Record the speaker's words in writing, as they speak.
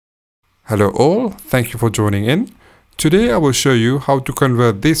Hello all, thank you for joining in. Today I will show you how to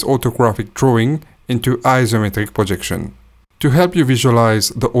convert this orthographic drawing into isometric projection. To help you visualize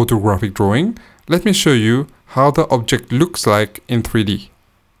the orthographic drawing, let me show you how the object looks like in 3D.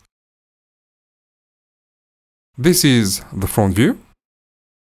 This is the front view.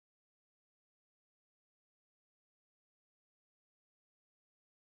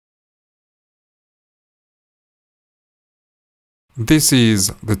 This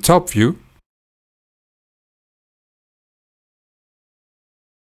is the top view.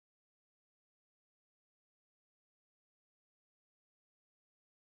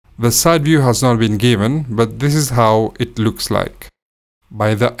 The side view has not been given, but this is how it looks like.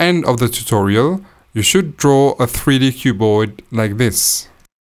 By the end of the tutorial, you should draw a 3D cuboid like this.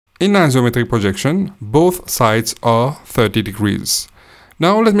 In isometric projection, both sides are 30 degrees.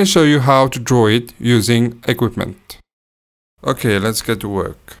 Now let me show you how to draw it using equipment. Okay, let's get to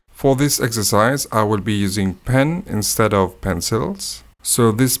work. For this exercise, I will be using pen instead of pencils.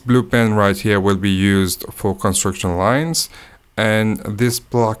 So this blue pen right here will be used for construction lines, and this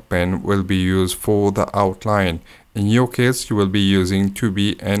black pen will be used for the outline. In your case, you will be using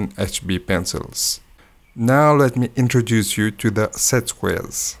 2B and HB pencils. Now let me introduce you to the set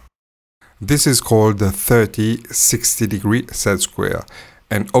squares. This is called the 30-60 degree set square,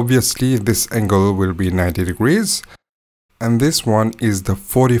 and obviously this angle will be 90 degrees. And this one is the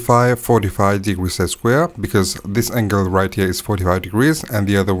 45 degree set square, because this angle right here is 45 degrees and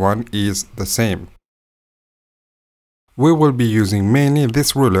the other one is the same. We will be using mainly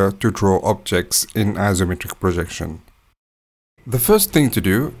this ruler to draw objects in isometric projection. The first thing to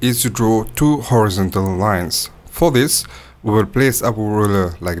do is to draw two horizontal lines. For this, we will place our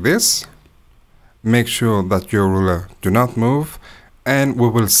ruler like this. Make sure that your ruler do not move, and we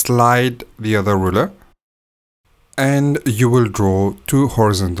will slide the other ruler. And you will draw two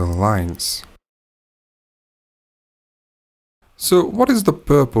horizontal lines. So what is the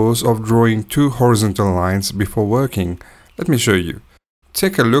purpose of drawing two horizontal lines before working? Let me show you.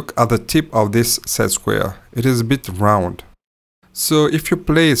 Take a look at the tip of this set square. It is a bit round. So if you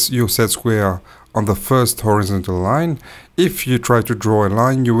place your set square on the first horizontal line, if you try to draw a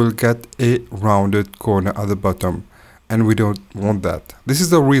line, you will get a rounded corner at the bottom. And we don't want that. This is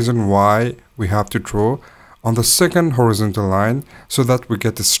the reason why we have to draw on the second horizontal line, so that we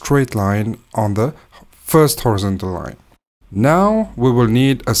get a straight line on the first horizontal line. Now we will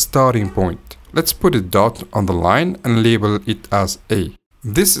need a starting point. Let's put a dot on the line and label it as A.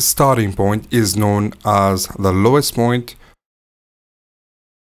 This starting point is known as the lowest point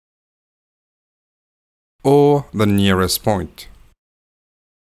or the nearest point.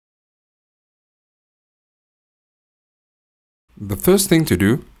 The first thing to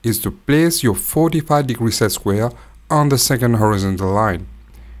do is to place your 45 degree set square on the second horizontal line.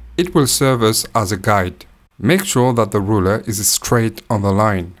 It will serve us as a guide. Make sure that the ruler is straight on the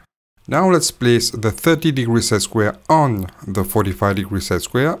line. Now let's place the 30 degree set square on the 45 degree set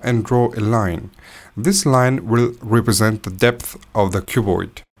square and draw a line. This line will represent the depth of the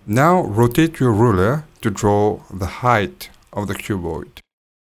cuboid. Now rotate your ruler to draw the height of the cuboid.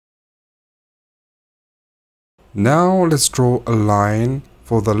 Now let's draw a line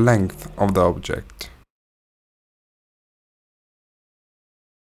for the length of the object.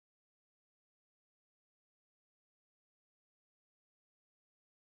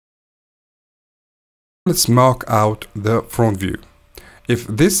 Let's mark out the front view. If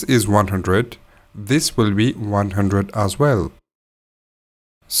this is 100, this will be 100 as well.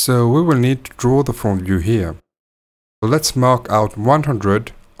 So we will need to draw the front view here. Let's mark out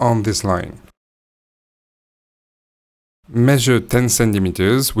 100 on this line. Measure 10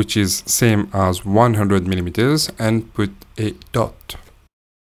 centimeters, which is same as 100 millimeters, and put a dot.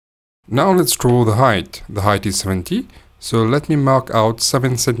 Now let's draw the height. The height is 70, so let me mark out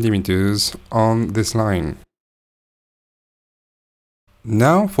 7 centimeters on this line.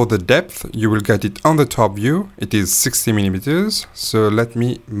 Now for the depth, you will get it on the top view. It is 60 millimeters, so let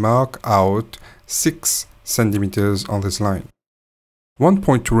me mark out 6 centimeters on this line. One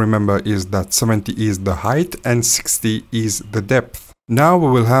point to remember is that 70 is the height and 60 is the depth. Now we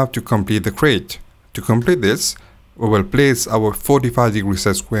will have to complete the crate. To complete this, we will place our 45 degree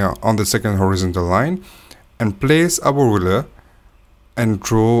set square on the second horizontal line and place our ruler and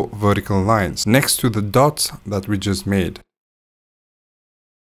draw vertical lines next to the dots that we just made.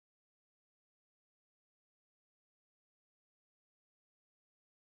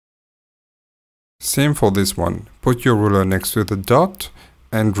 Same for this one. Put your ruler next to the dot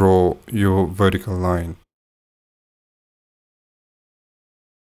and draw your vertical line.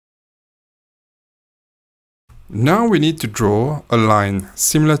 Now we need to draw a line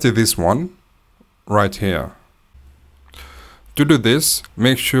similar to this one right here. To do this,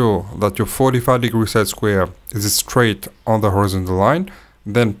 make sure that your 45-degree set square is straight on the horizontal line.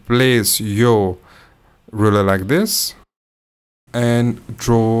 Then place your ruler like this and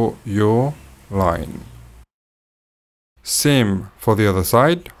draw your line. Same for the other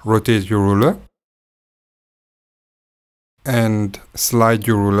side. Rotate your ruler and slide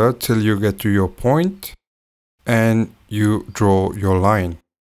your ruler till you get to your point and you draw your line.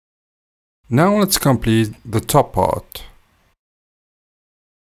 Now let's complete the top part.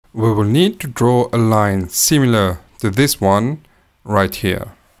 We will need to draw a line similar to this one right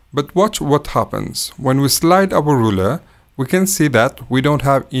here. But watch what happens. When we slide our ruler, we can see that we don't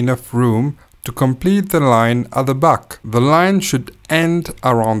have enough room to complete the line at the back. The line should end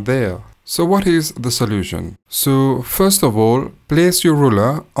around there. So what is the solution? So first of all, place your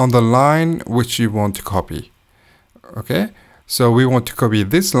ruler on the line which you want to copy. Okay, so we want to copy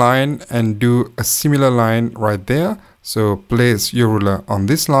this line and do a similar line right there. So place your ruler on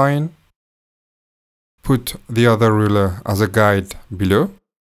this line. Put the other ruler as a guide below.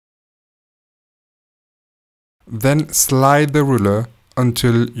 Then slide the ruler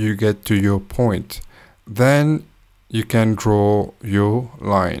until you get to your point. Then you can draw your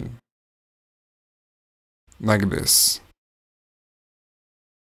line like this.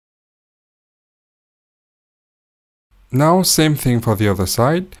 Now same thing for the other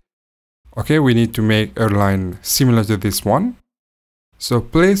side. Okay, we need to make a line similar to this one. So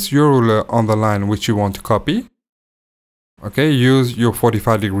place your ruler on the line which you want to copy. Okay, use your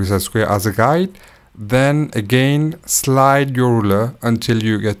 45-degree set square as a guide. Then again slide your ruler until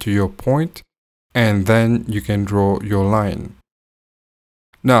you get to your point and then you can draw your line.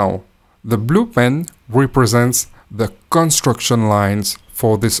 Now the blue pen represents the construction lines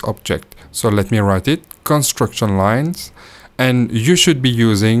for this object. So let me write it, construction lines, and you should be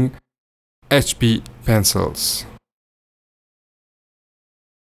using HB pencils.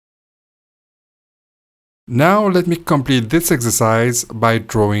 Now let me complete this exercise by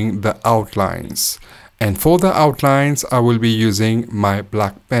drawing the outlines. And for the outlines, I will be using my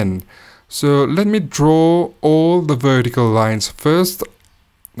black pen. So let me draw all the vertical lines first,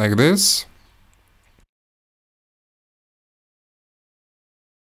 like this.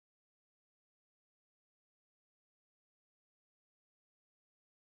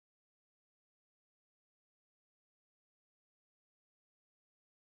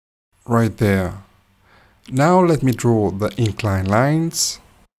 Right there. Now let me draw the inclined lines.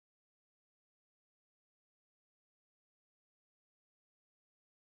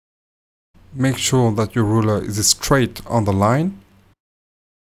 Make sure that your ruler is straight on the line.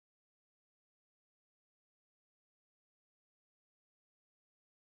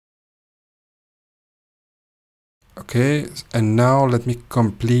 Okay, and now let me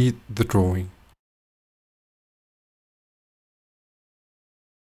complete the drawing.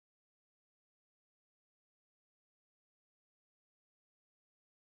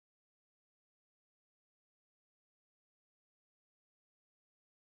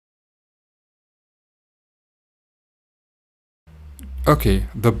 Okay,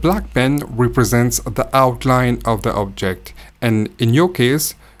 the black pen represents the outline of the object, and in your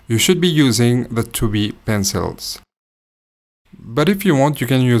case, you should be using the 2B pencils. But if you want, you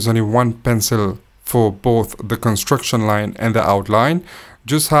can use only one pencil for both the construction line and the outline.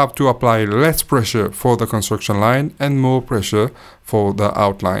 Just have to apply less pressure for the construction line and more pressure for the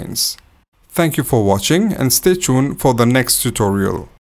outlines. Thank you for watching and stay tuned for the next tutorial.